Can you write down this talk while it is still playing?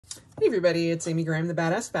Hey everybody, it's Amy Graham, the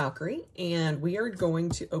Badass Valkyrie, and we are going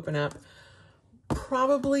to open up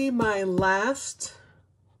probably my last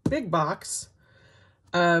big box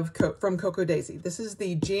of from Cocoa Daisy. This is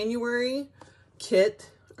the January kit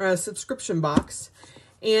subscription box,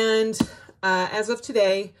 and as of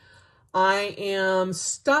today, I am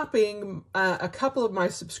stopping a couple of my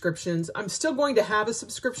subscriptions. I'm still going to have a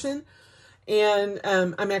subscription, and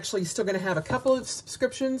I'm actually still going to have a couple of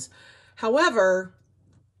subscriptions. However,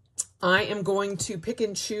 I am going to pick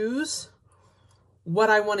and choose what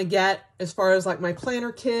I want to get as far as like my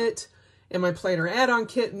planner kit and my planner add-on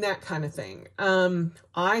kit and that kind of thing.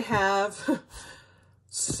 I have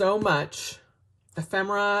so much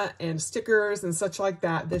ephemera and stickers and such like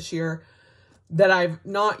that this year that I've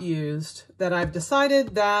not used, that I've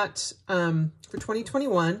decided that for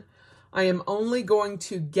 2021, I am only going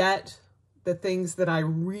to get the things that I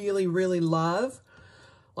really, really love.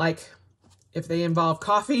 Like if they involve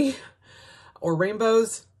coffee or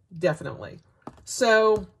rainbows, definitely.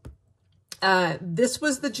 So this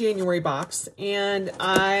was the January box, and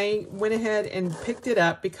I went ahead and picked it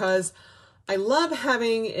up because I love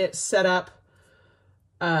having it set up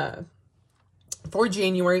for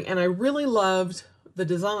January, and I really loved the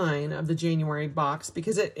design of the January box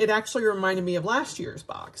because it actually reminded me of last year's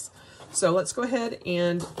box. So let's go ahead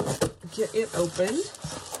and get it opened.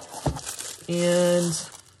 And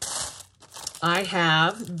I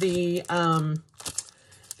have the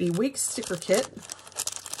week sticker kit,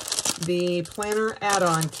 the planner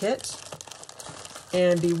add-on kit,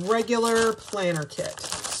 and the regular planner kit.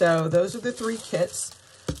 So those are the three kits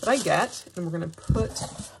that I get, and we're going to put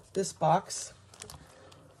this box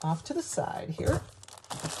off to the side here.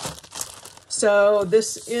 So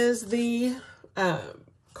this is the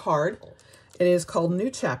card. It is called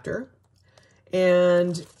New Chapter,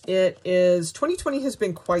 and it is 2020 has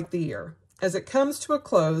been quite the year. As it comes to a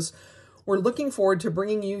close, we're looking forward to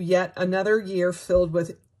bringing you yet another year filled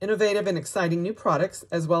with innovative and exciting new products,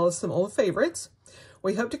 as well as some old favorites.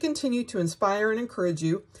 We hope to continue to inspire and encourage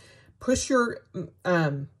you, push your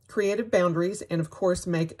creative boundaries, and of course,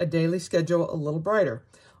 make a daily schedule a little brighter.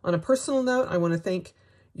 On a personal note, I want to thank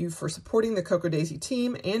you for supporting the Cocoa Daisy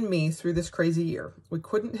team and me through this crazy year. We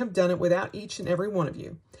couldn't have done it without each and every one of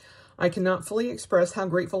you. I cannot fully express how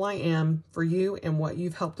grateful I am for you and what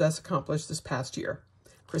you've helped us accomplish this past year.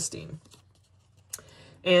 Christine.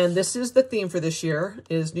 And this is the theme for this year,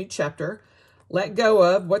 is New Chapter. Let go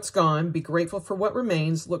of what's gone, be grateful for what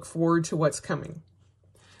remains, look forward to what's coming.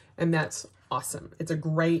 And that's awesome. It's a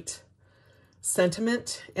great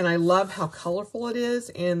sentiment, and I love how colorful it is,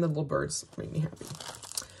 and the little birds make me happy.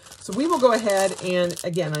 So we will go ahead and,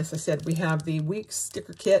 again, as I said, we have the week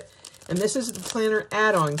sticker kit, and this is the planner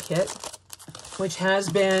add-on kit, which has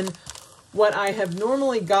been what I have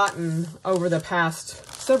normally gotten over the past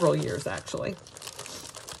several years, actually.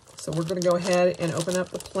 So we're going to go ahead and open up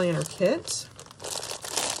the planner kit.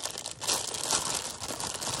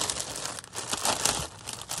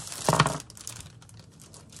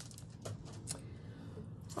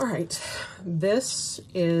 All right, this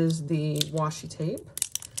is the washi tape.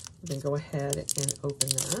 Then go ahead and open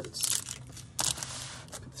that.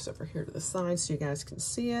 Put this over here to the side so you guys can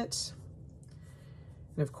see it.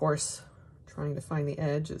 And of course, trying to find the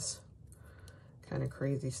edge is kind of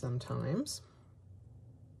crazy sometimes.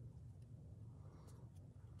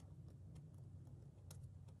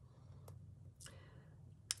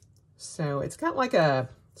 So it's got like a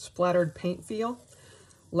splattered paint feel.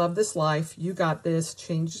 Love this life. You got this.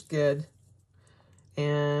 Change is good.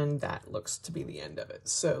 And that looks to be the end of it.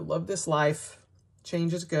 So love this life.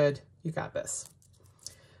 Change is good. You got this.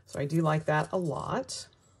 So I do like that a lot.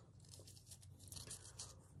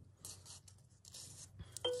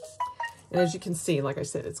 And as you can see, like I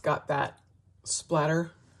said, it's got that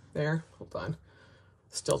splatter there. Hold on.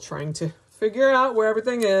 Still trying to figure out where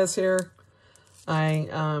everything is here.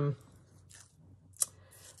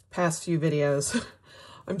 Past few videos,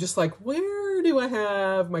 I'm just like, where do I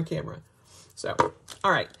have my camera? So,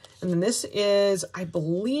 all right. And then this is, I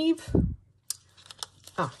believe,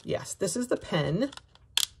 yes, this is the pen.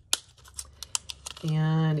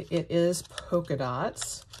 And it is polka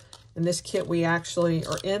dots. In this kit, we actually,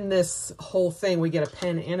 or in this whole thing, we get a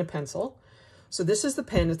pen and a pencil. So this is the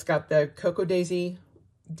pen. It's got the Cocoa Daisy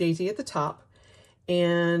at the top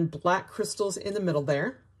and black crystals in the middle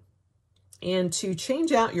there. And to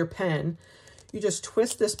change out your pen, you just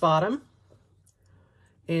twist this bottom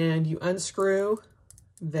and you unscrew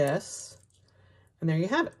this, and there you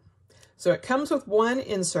have it. So it comes with one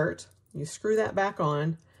insert. You screw that back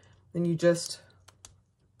on, then you just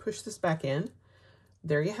push this back in.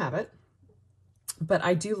 There you have it. But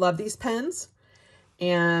I do love these pens,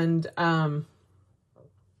 And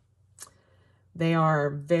they are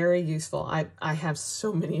very useful. I have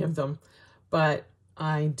so many of them, but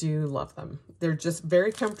I do love them. They're just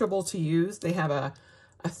very comfortable to use. They have a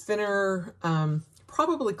thinner,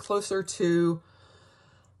 probably closer to,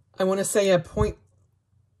 I want to say a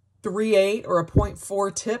 0.38 or a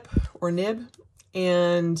 0.4 tip or nib.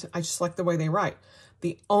 And I just like the way they write.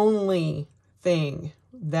 The only thing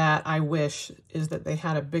that I wish is that they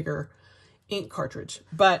had a bigger ink cartridge.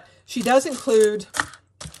 But she does include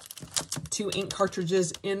 2 ink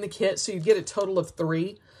cartridges in the kit, so you get a total of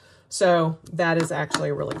 3. So that is actually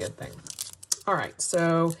a really good thing. All right,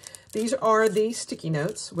 so these are the sticky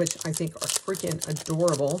notes, which I think are freaking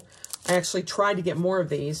adorable. I actually tried to get more of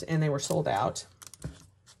these, and they were sold out.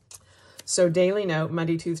 So daily note,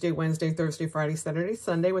 Monday, Tuesday, Wednesday, Thursday, Friday, Saturday,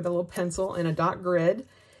 Sunday, with a little pencil and a dot grid.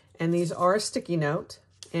 And these are a sticky note,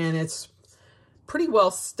 and it's pretty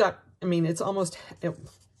well stuck. I mean, it's almost,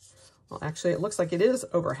 well, actually, it looks like it is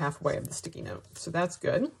over halfway of the sticky note. So that's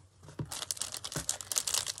good.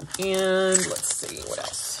 And let's see, what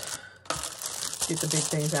else? Get the big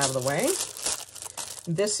things out of the way.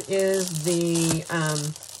 This is the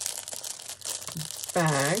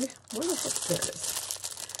bag. Where the heck? There it is.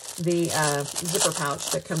 The zipper pouch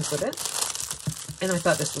that comes with it. And I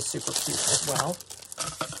thought this was super cute as well.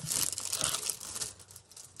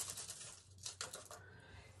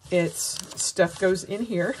 It's stuff goes in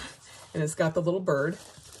here, and it's got the little bird,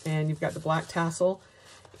 and you've got the black tassel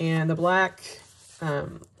and the black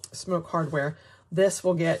smoke hardware. This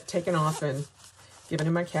will get taken off and given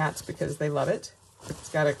to my cats because they love it. It's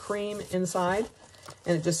got a cream inside,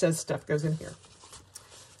 and it just says stuff goes in here.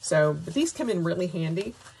 So, but these come in really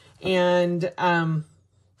handy, and I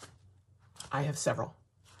have several,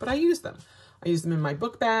 but I use them. I use them in my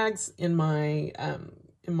book bags, in my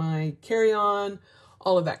carry-on,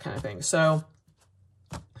 all of that kind of thing. So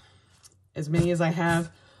as many as I have,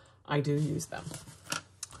 I do use them.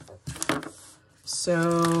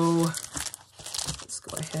 So let's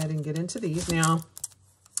go ahead and get into these. Now,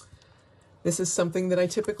 this is something that I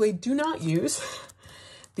typically do not use.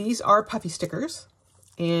 These are puffy stickers,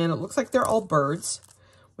 and it looks like they're all birds,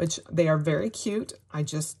 which they are very cute. I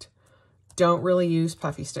just don't really use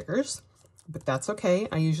puffy stickers, but that's okay.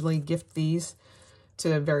 I usually gift these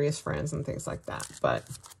to various friends and things like that, but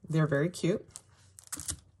they're very cute.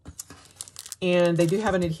 And they do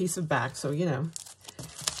have an adhesive back, so you know.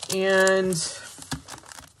 And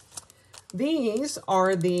these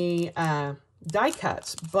are the die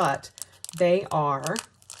cuts, but they are,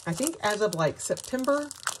 I think as of like September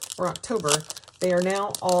or October, they are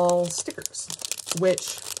now all stickers,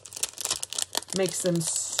 which makes them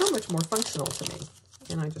so much more functional to me.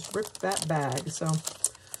 And I just ripped that bag, so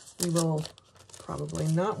we will probably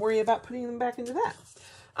not worry about putting them back into that.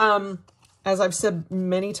 As I've said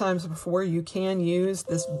many times before, you can use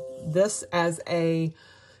this as a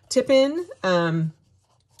tip-in.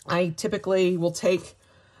 I typically will take,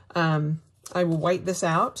 I will white this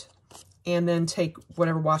out and then take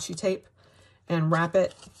whatever washi tape and wrap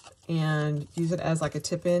it and use it as like a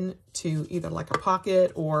tip-in to either like a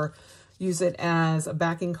pocket or use it as a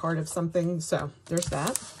backing card of something. So there's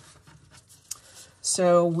that.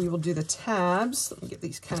 So we will do the tabs. Let me get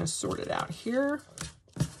these kind of sorted out here.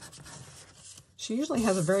 She usually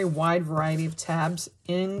has a very wide variety of tabs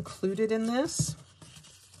included in this.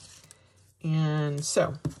 And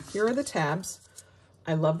so here are the tabs.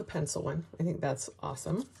 I love the pencil one. I think that's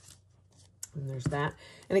awesome. And there's that.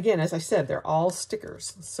 And again, as I said, they're all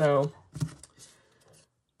stickers. So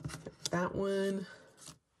that one,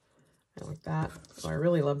 I like that. Oh, I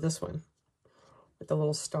really love this one with the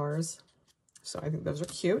little stars. So I think those are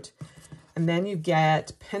cute. And then you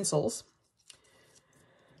get pencils.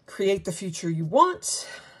 Create the future you want.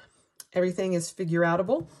 Everything is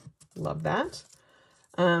figure-outable. Love that.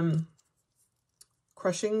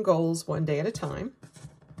 Crushing goals one day at a time.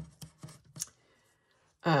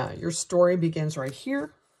 Your story begins right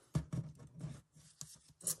here.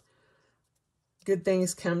 Good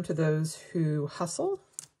things come to those who hustle.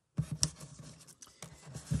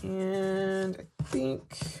 And I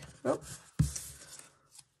think, oh,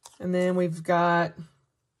 and then we've got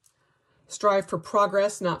strive for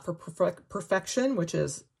progress, not for perfection, which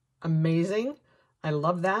is amazing. I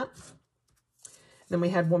love that. Then we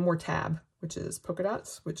had one more tab, which is polka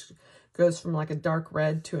dots, which goes from like a dark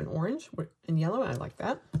red to an orange and yellow. I like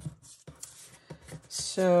that.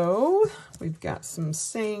 So we've got some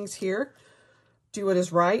sayings here. Do what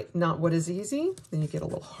is right, not what is easy. Then you get a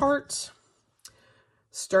little heart.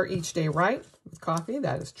 Start each day right with coffee.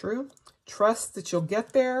 That is true. Trust that you'll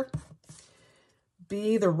get there.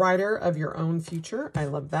 Be the writer of your own future. I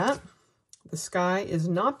love that. The Sky is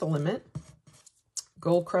Not the Limit,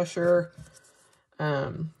 Goal Crusher,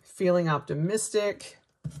 Feeling Optimistic,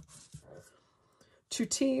 To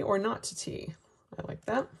Tea or Not to Tea. I like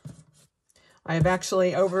that. I have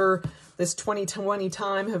actually, over this 2020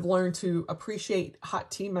 time, have learned to appreciate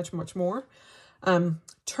hot tea much, much more.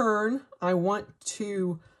 Turn I want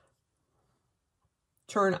to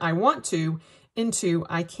into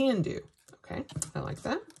I can do. Okay, I like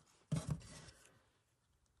that.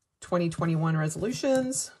 2021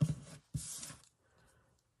 resolutions.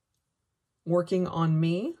 Working on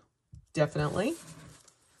me, definitely.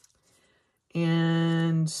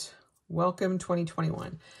 And welcome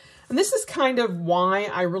 2021. And this is kind of why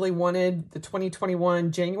I really wanted the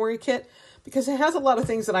 2021 January kit, because it has a lot of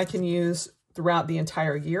things that I can use throughout the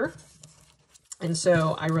entire year. And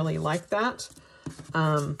so I really like that.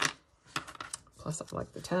 Plus I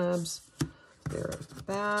like the tabs. There's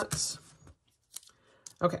that.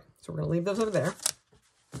 Okay, so we're going to leave those over there.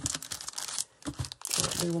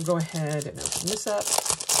 We will go ahead and open this up.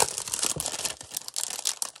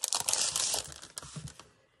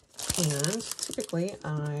 And typically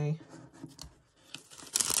I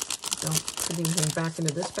don't put anything back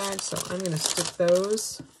into this bag, so I'm going to stick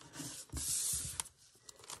those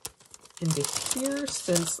into here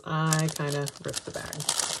since I kind of ripped the bag.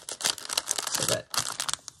 So that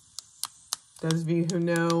those of you who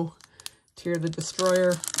know Tyr the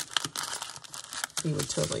Destroyer, he would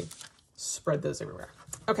totally spread those everywhere.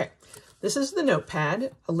 Okay, this is the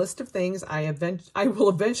notepad, a list of things I will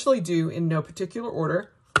eventually do in no particular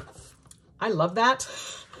order. I love that.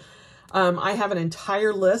 I have an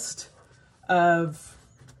entire list of,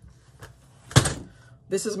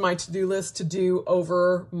 this is my to-do list to do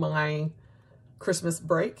over my Christmas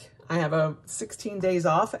break. I have a 16 days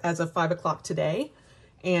off as of 5 o'clock today,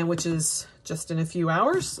 and which is just in a few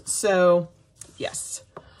hours. So yes,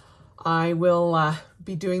 I will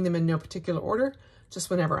be doing them in no particular order, just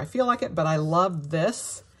whenever I feel like it. But I love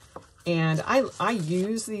this, and I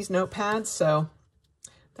use these notepads, so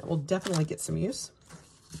that will definitely get some use.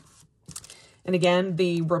 And again,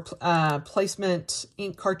 the replacement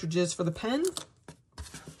ink cartridges for the pen.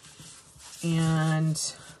 And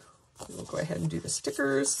we'll go ahead and do the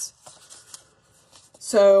stickers.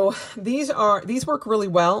 So these work really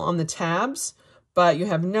well on the tabs, but you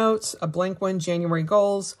have notes, a blank one, January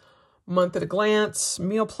goals, month at a glance,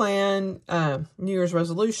 meal plan, New Year's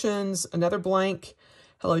resolutions, another blank,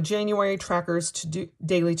 hello January, trackers,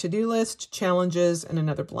 daily to-do list, challenges, and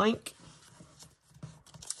another blank.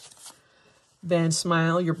 Then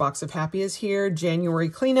smile, your box of happy is here, January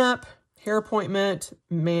cleanup, hair appointment,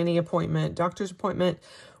 Manny appointment, doctor's appointment,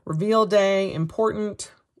 reveal day,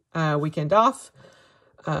 important, weekend off,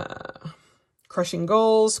 crushing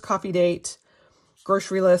goals, coffee date,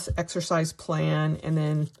 grocery list, exercise plan, and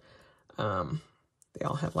then they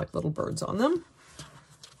all have like little birds on them.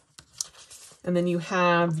 And then you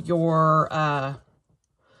have your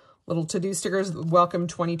little to-do stickers, welcome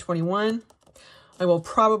 2021. I will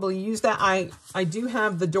probably use that. I do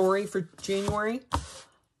have the Dory for January.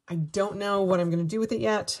 I don't know what I'm going to do with it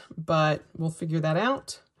yet, but we'll figure that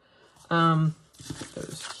out.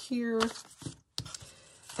 Those here.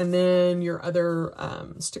 And then your other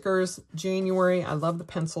stickers, January. I love the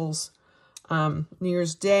pencils. New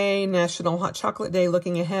Year's Day, National Hot Chocolate Day,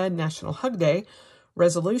 looking ahead, National Hug Day,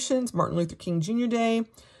 resolutions, Martin Luther King Jr. Day,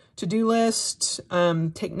 to-do list,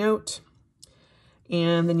 take note.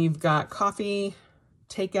 And then you've got coffee,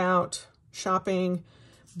 takeout, shopping,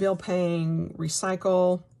 bill paying,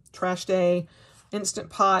 recycle, trash day, instant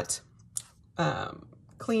pot,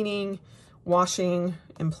 cleaning, washing,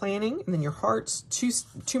 and planning. And then your hearts,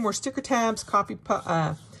 two more sticker tabs,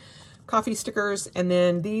 coffee stickers. And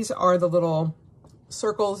then these are the little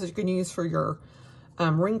circles that you can use for your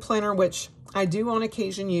ring planner, which I do on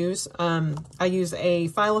occasion use. I use a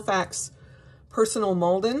Filofax Personal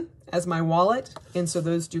Malden as my wallet, and so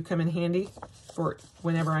those do come in handy for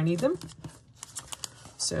whenever I need them.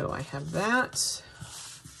 So I have that.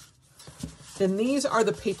 Then these are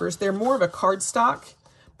the papers. They're more of a cardstock,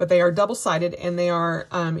 but they are double-sided, and they are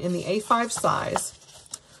in the A5 size.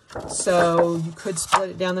 So you could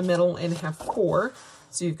split it down the middle and have 4.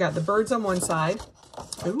 So you've got the birds on one side.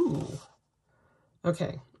 Ooh.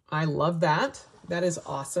 Okay, I love that. That is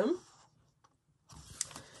awesome.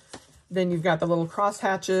 Then you've got the little cross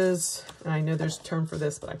hatches. And I know there's a term for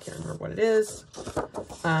this, but I can't remember what it is.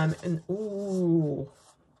 And ooh,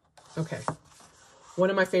 okay. One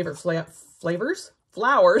of my favorite flowers.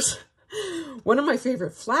 One of my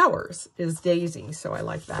favorite flowers is daisy, so I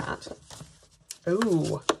like that.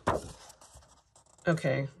 Ooh.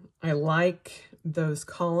 Okay, I like those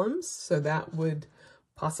columns, so that would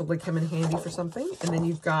possibly come in handy for something. And then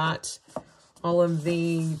you've got all of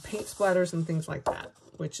the paint splatters and things like that,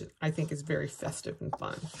 which I think is very festive and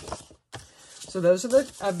fun. So those are the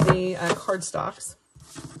cardstocks.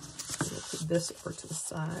 We'll put this over to the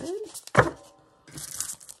side.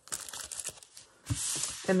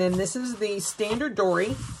 And then this is the standard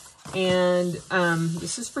Dory, and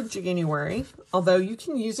this is for January, although you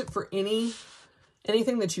can use it for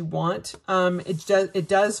anything that you want. It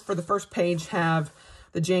does, for the first page, have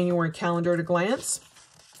the January calendar at a glance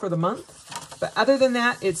for the month. But other than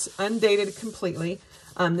that, it's undated completely.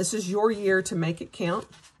 This is your year to make it count.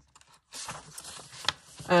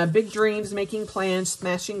 Big dreams, making plans,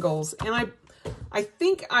 smashing goals. And I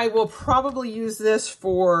think I will probably use this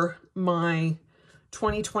for my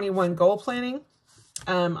 2021 goal planning.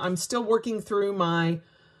 I'm still working through my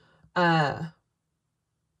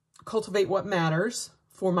Cultivate What Matters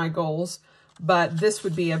for my goals, but this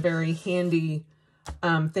would be a very handy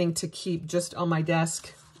thing to keep just on my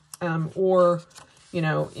desk, or, you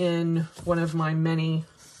know, in one of my many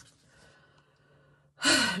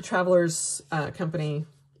Traveler's Company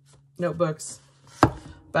notebooks.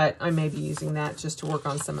 But I may be using that just to work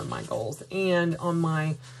on some of my goals, and on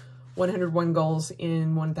my 101 goals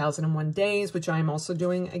in 1001 days, which I'm also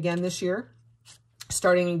doing again this year,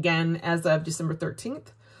 starting again as of December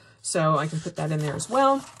 13th. So I can put that in there as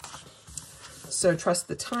well. So trust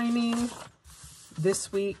the timing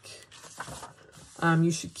this week.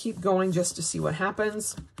 You should keep going just to see what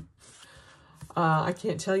happens. I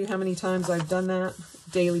can't tell you how many times I've done that.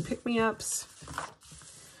 Daily pick-me-ups.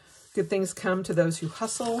 Good things come to those who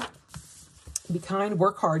hustle. Be kind,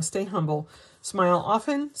 work hard, stay humble. Smile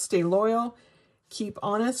often, stay loyal, keep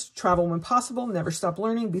honest, travel when possible, never stop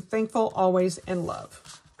learning, be thankful always, and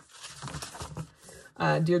love.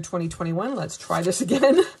 Dear 2021, let's try this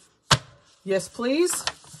again. Yes, please.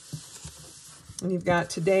 And you've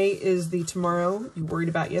got today is the tomorrow you worried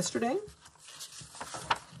about yesterday.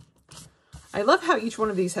 I love how each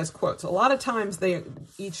one of these has quotes. A lot of times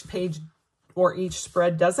each page or each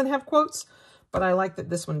spread doesn't have quotes, but I like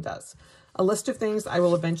that this one does. A list of things I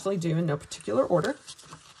will eventually do in no particular order.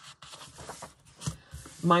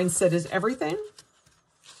 Mindset is everything.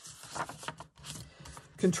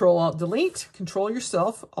 Control, Alt, Delete. Control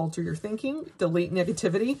yourself. Alter your thinking. Delete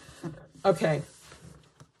negativity. Okay.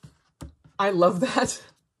 I love that.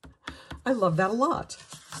 I love that a lot.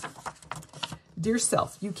 Dear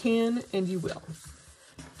self, you can and you will.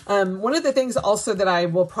 One of the things also that I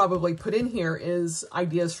will probably put in here is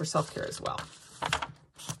ideas for self-care as well.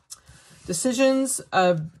 Decisions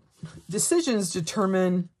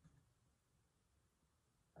determine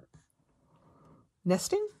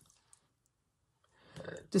nesting.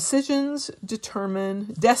 Decisions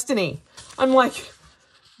determine destiny. I'm like,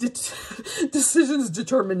 decisions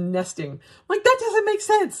determine nesting. I'm like, that doesn't make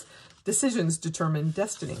sense. Decisions determine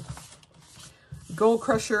destiny. Goal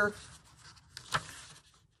crusher.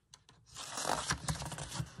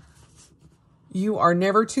 You are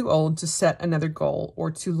never too old to set another goal or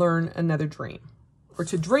to learn another dream or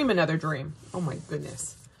to dream another dream. Oh my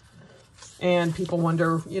goodness. And people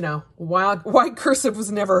wonder, you know, why cursive was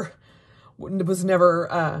never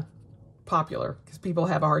popular, because people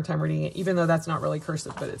have a hard time reading it, even though that's not really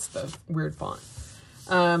cursive, but it's the weird font.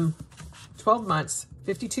 12 months,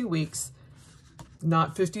 52 weeks,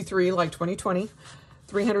 not 53 like 2020,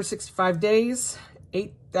 365 days,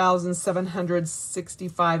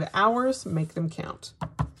 8,765 hours, make them count.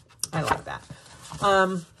 I like that.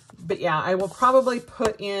 But yeah, I will probably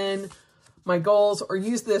put in my goals or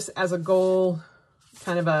use this as a goal,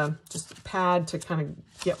 kind of a just a pad to kind of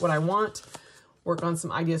get what I want. Work on some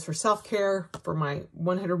ideas for self-care for my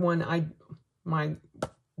 101.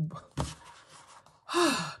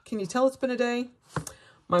 Can you tell it's been a day?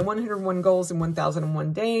 My 101 goals in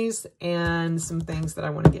 1001 days, and some things that I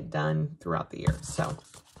want to get done throughout the year. So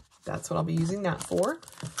that's what I'll be using that for.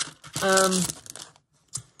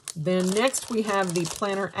 Then next we have the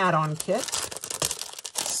planner add-on kit.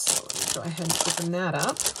 So let me go ahead and open that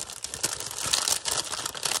up.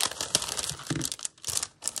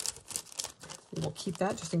 We'll keep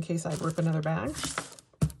that just in case I rip another bag.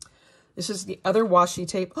 This is the other washi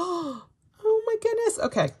tape. Oh my goodness.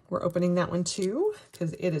 Okay, we're opening that one too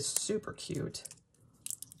because it is super cute.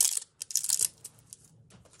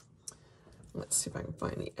 Let's see if I can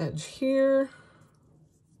find the edge here.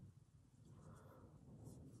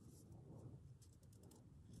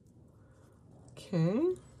 Okay.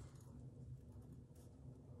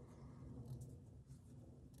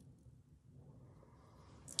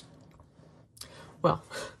 Well,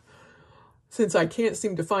 since I can't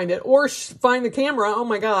seem to find it or find the camera, oh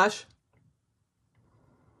my gosh.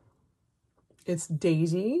 it's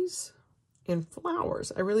daisies and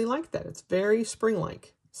flowers. I really like that. It's very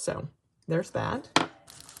spring-like. So there's that.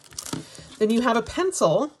 Then you have a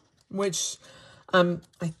pencil, which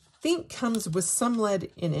I think comes with some lead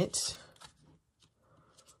in it.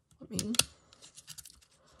 Let me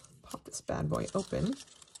pop this bad boy open.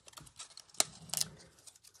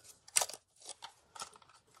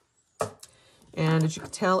 And as you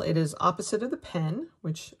can tell, it is opposite of the pen,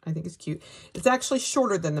 which I think is cute. It's actually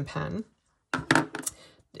shorter than the pen.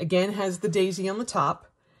 Again, has the daisy on the top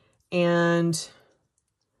and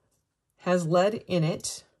has lead in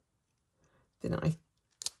it. Then I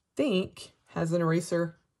think has an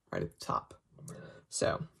eraser right at the top.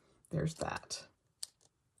 So there's that.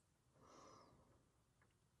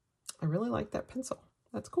 I really like that pencil.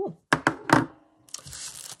 That's cool.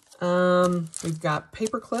 We've got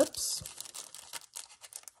paper clips,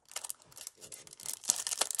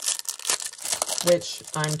 which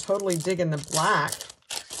I'm totally digging the black.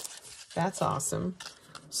 That's awesome.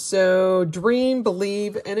 So dream,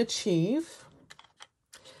 believe, and achieve.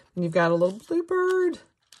 And you've got a little bluebird.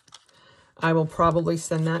 I will probably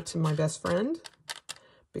send that to my best friend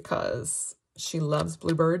because she loves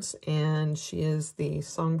bluebirds and she is the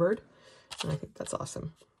songbird. And I think that's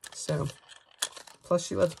awesome. So, plus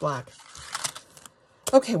she loves black.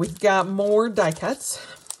 Okay, we've got more die cuts.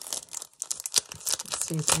 Let's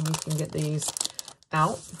see if Amy can get these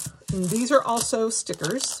out. And these are also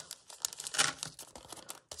stickers.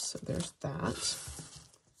 So there's that.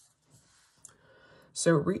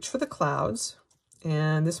 So reach for the clouds.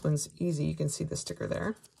 And this one's easy. You can see the sticker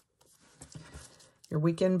there. Your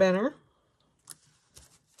weekend banner.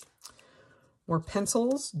 More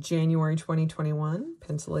pencils, January 2021.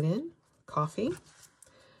 Pencil it in. Coffee.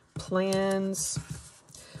 Plans.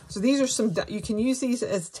 So these are some, you can use these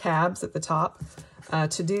as tabs at the top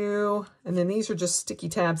to do. And then these are just sticky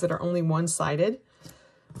tabs that are only one-sided.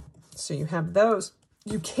 So you have those.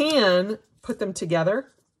 You can put them together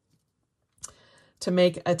to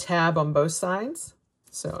make a tab on both sides.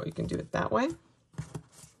 So you can do it that way.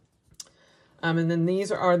 And then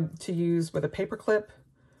these are to use with a paper clip.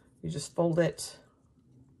 You just fold it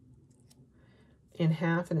in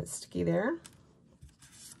half and it's sticky there.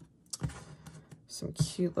 Some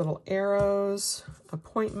cute little arrows,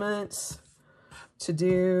 appointments, to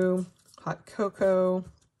do, hot cocoa,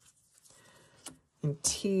 and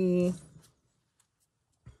tea,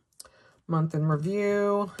 month in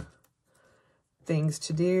review, things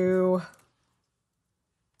to do,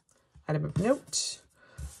 item of note,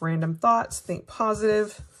 random thoughts, think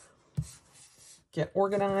positive, get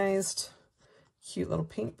organized, cute little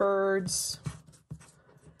pink birds,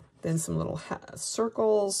 then some little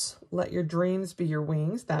circles, let your dreams be your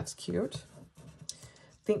wings, that's cute.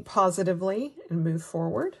 Think positively and move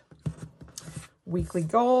forward. Weekly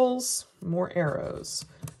goals, more arrows.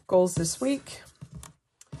 Goals this week,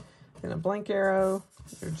 then a blank arrow,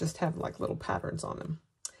 or just have like little patterns on them.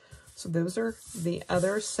 So those are the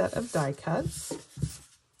other set of die cuts.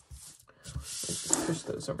 Just push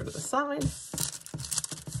those over to the side.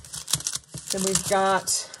 Then we've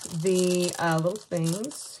got the little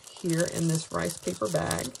things here in this rice paper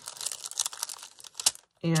bag.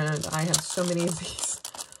 And I have so many of these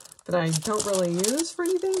that I don't really use for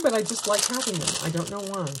anything, but I just like having them. I don't know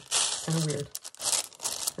why. Kind of weird.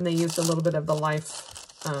 And they used a little bit of the Life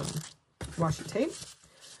washi tape.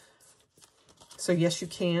 So yes, you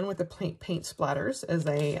can with the paint splatters as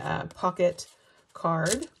a pocket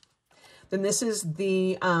card. Then this is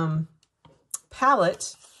the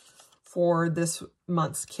palette for this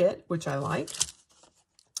month's kit, which I like.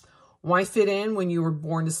 Why fit in when you were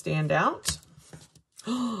born to stand out?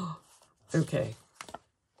 Okay.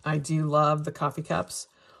 I do love the coffee cups.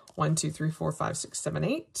 1, 2, 3, 4, 5, 6, 7,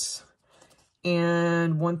 8.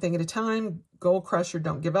 And one thing at a time. Goal crusher,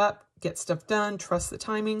 don't give up. Get stuff done. Trust the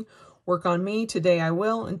timing. Work on me. Today I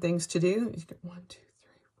will. And things to do. You get 1, 2,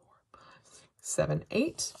 3, 4, 5, 6, 7,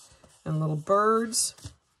 8. And little birds.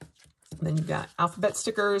 And then you've got alphabet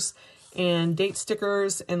stickers and date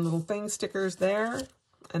stickers and little thing stickers there.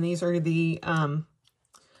 And these are the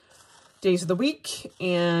days of the week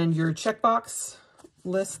and your checkbox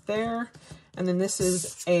list there. And then this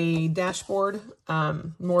is a dashboard,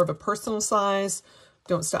 more of a personal size.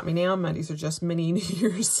 Don't stop me now. These are just mini New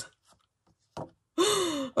Year's.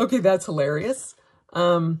 Okay, that's hilarious.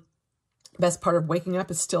 Best part of waking up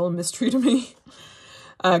is still a mystery to me.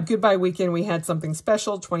 Goodbye weekend, we had something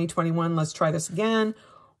special. 2021, let's try this again.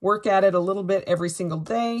 Work at it a little bit every single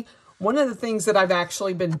day. One of the things that I've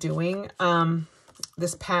actually been doing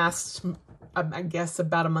this past, I guess,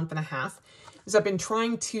 about a month and a half, is I've been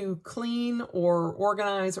trying to clean or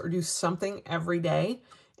organize or do something every day.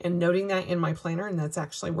 and noting that in my planner, and that's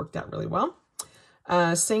actually worked out really well.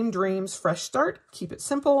 Same dreams, fresh start, keep it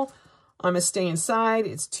simple. I'm gonna stay inside.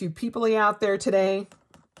 It's too peoply out there today.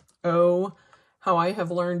 Oh, how I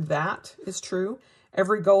have learned that is true.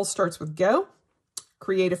 Every goal starts with go.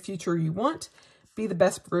 Create a future you want. Be the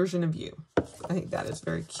best version of you. I think that is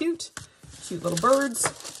very cute. Cute little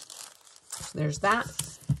birds. There's that.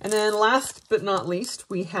 And then last but not least,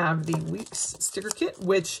 we have the Weeks sticker kit,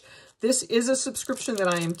 which this is a subscription that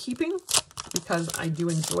I am keeping because I do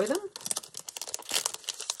enjoy them.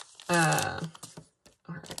 All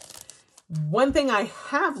right. One thing I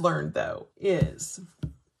have learned, though, is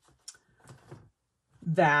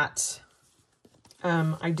that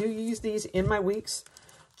I do use these in my weeks.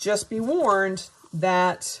 Just be warned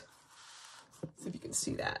that, let's see if you can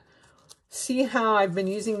see that. See how I've been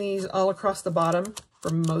using these all across the bottom for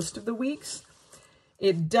most of the weeks?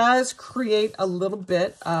 It does create a little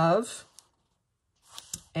bit of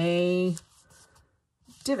a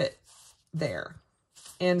divot there.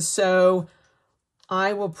 And so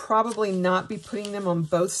I will probably not be putting them on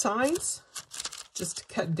both sides just to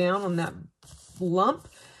cut down on that lump,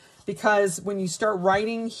 because when you start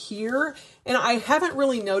writing here, and I haven't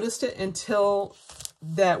really noticed it until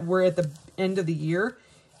that we're at the end of the year,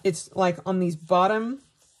 it's like on these bottom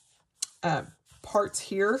parts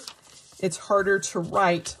here, it's harder to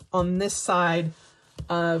write on this side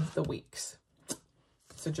of the weeks.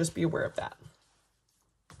 So just be aware of that.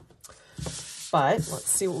 But let's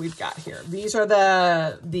see what we've got here. These are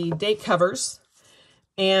the date covers.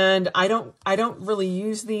 And I don't really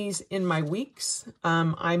use these in my weeks.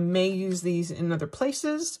 I may use these in other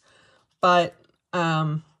places, but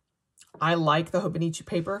I like the Hobonichi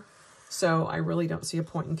paper, so I really don't see a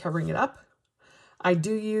point in covering it up. I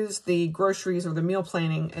do use the groceries or the meal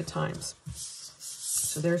planning at times.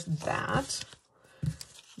 So there's that.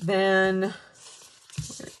 Then,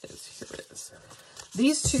 where it is, here it is.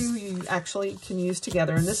 These two you actually can use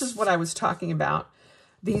together, and this is what I was talking about.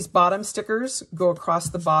 These bottom stickers go across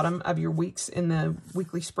the bottom of your weeks in the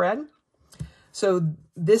weekly spread. So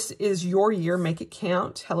this is your year, make it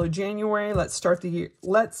count. Hello, January, let's start the year.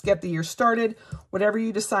 Let's get the year started. Whatever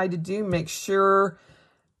you decide to do, make sure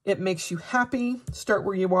it makes you happy. Start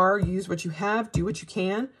where you are, use what you have, do what you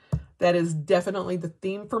can. That is definitely the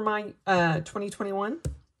theme for my 2021.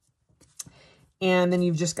 And then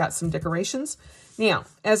you've just got some decorations. Now,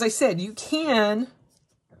 as I said, you can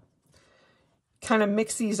kind of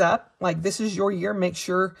mix these up. Like, this is your year. Make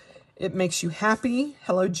sure it makes you happy.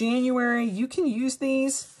 Hello, January. You can use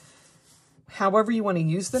these however you want to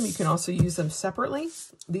use them. You can also use them separately.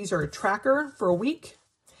 These are a tracker for a week.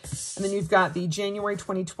 And then you've got the January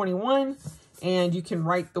 2021, and you can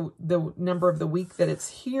write the number of the week that it's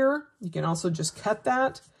here. You can also just cut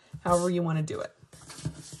that however you want to do it.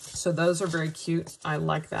 So those are very cute. I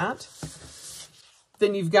like that.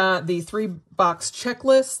 Then you've got the 3-box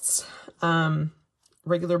checklists.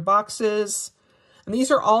 Regular boxes, and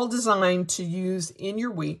these are all designed to use in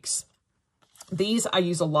your weeks. These I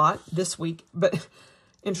use a lot this week, but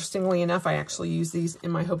interestingly enough, I actually use these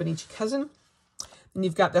in my Hobonichi Cousin. And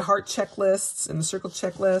you've got the heart checklists and the circle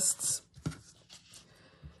checklists.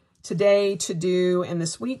 Today, to do, and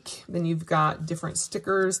this week. Then you've got different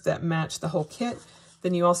stickers that match the whole kit.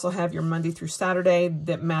 Then you also have your Monday through Saturday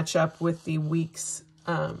that match up with the week's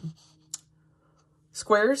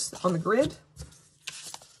squares on the grid.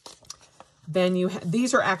 Then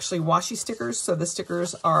these are actually washi stickers, so the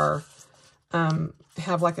stickers are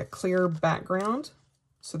have like a clear background,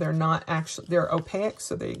 so they're not actually, they're opaque,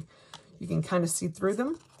 so you can kind of see through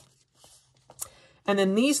them. And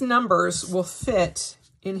then these numbers will fit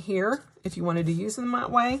in here if you wanted to use them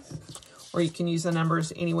that way, or you can use the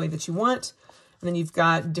numbers any way that you want. And then you've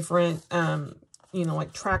got different, you know,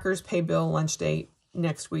 like trackers, pay bill, lunch date,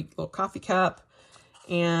 next week, little coffee cup,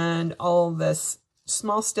 and all this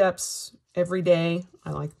small steps every day.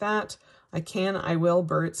 I like that. I can, I will,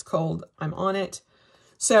 Bert, it's cold, I'm on it.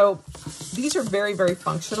 So these are very, very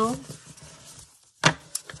functional.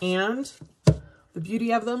 And the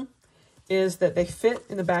beauty of them is that they fit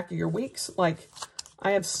in the back of your weeks. Like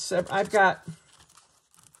I've got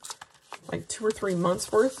like 2 or 3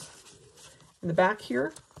 months worth in the back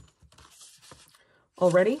here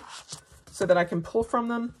already, so that I can pull from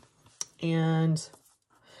them. And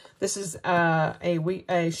this is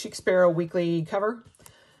a Chic Sparrow weekly cover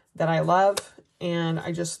that I love, and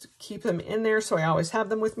I just keep them in there, so I always have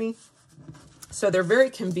them with me. So they're very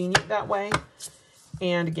convenient that way.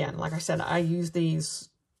 And again, like I said, I use these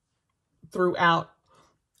throughout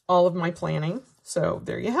all of my planning. So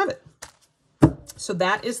there you have it. So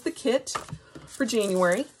that is the kit for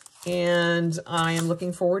January, and I am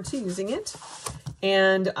looking forward to using it.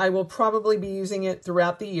 and I will probably be using it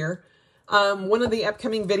throughout the year. One of the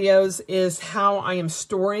upcoming videos is how I am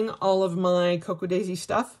storing all of my Cocoa Daisy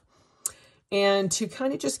stuff, and to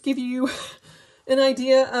kind of just give you an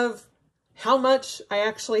idea of how much I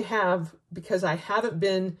actually have, because I haven't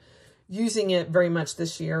been using it very much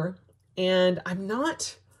this year, and I'm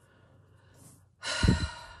not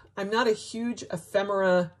a huge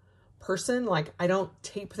ephemera person. Like, I don't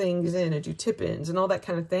tape things in and do tip-ins and all that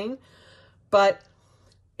kind of thing, but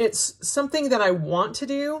it's something that I want to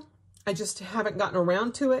do. I just haven't gotten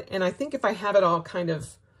around to it. And I think if I have it all kind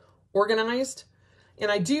of organized,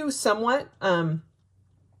 and I do somewhat,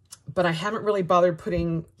 but I haven't really bothered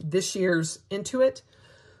putting this year's into it.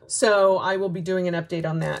 So I will be doing an update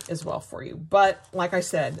on that as well for you. But like I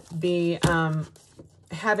said, the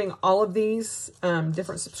having all of these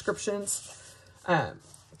different subscriptions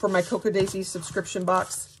for my Cocoa Daisy subscription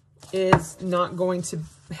box is not going to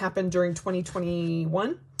happen during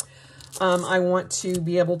 2021. I want to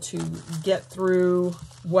be able to get through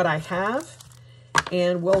what I have,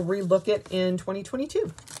 and we'll relook it in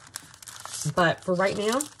 2022. But for right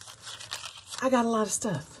now, I got a lot of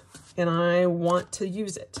stuff and I want to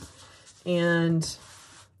use it. And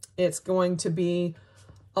it's going to be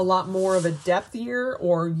a lot more of a depth year,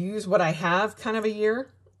 or use what I have kind of a year,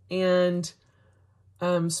 and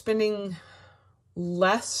spending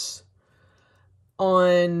less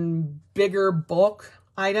on bigger bulk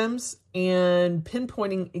items and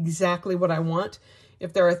pinpointing exactly what I want.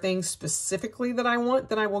 If there are things specifically that I want,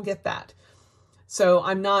 then I will get that. So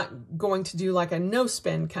I'm not going to do like a no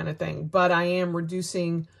spend kind of thing, but I am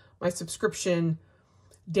reducing my subscription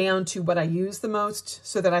down to what I use the most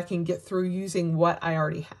so that I can get through using what I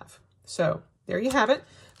already have. So there you have it.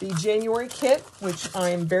 The January kit, which I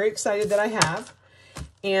am very excited that I have.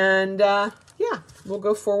 And yeah, we'll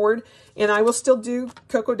go forward. And I will still do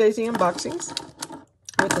Cocoa Daisy unboxings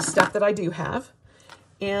with the stuff that I do have.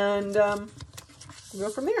 And we'll go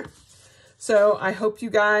from there. So I hope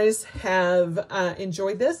you guys have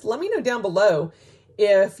enjoyed this. Let me know down below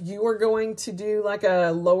if you are going to do like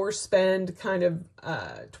a lower spend kind of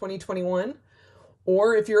 2021,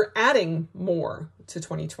 or if you're adding more to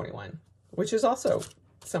 2021, which is also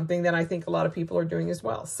something that I think a lot of people are doing as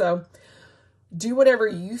well. So do whatever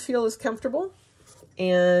you feel is comfortable,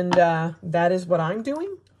 and that is what I'm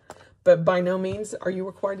doing. But by no means are you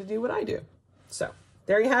required to do what I do. So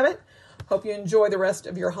there you have it. Hope you enjoy the rest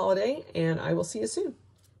of your holiday, and I will see you soon.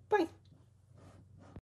 Bye.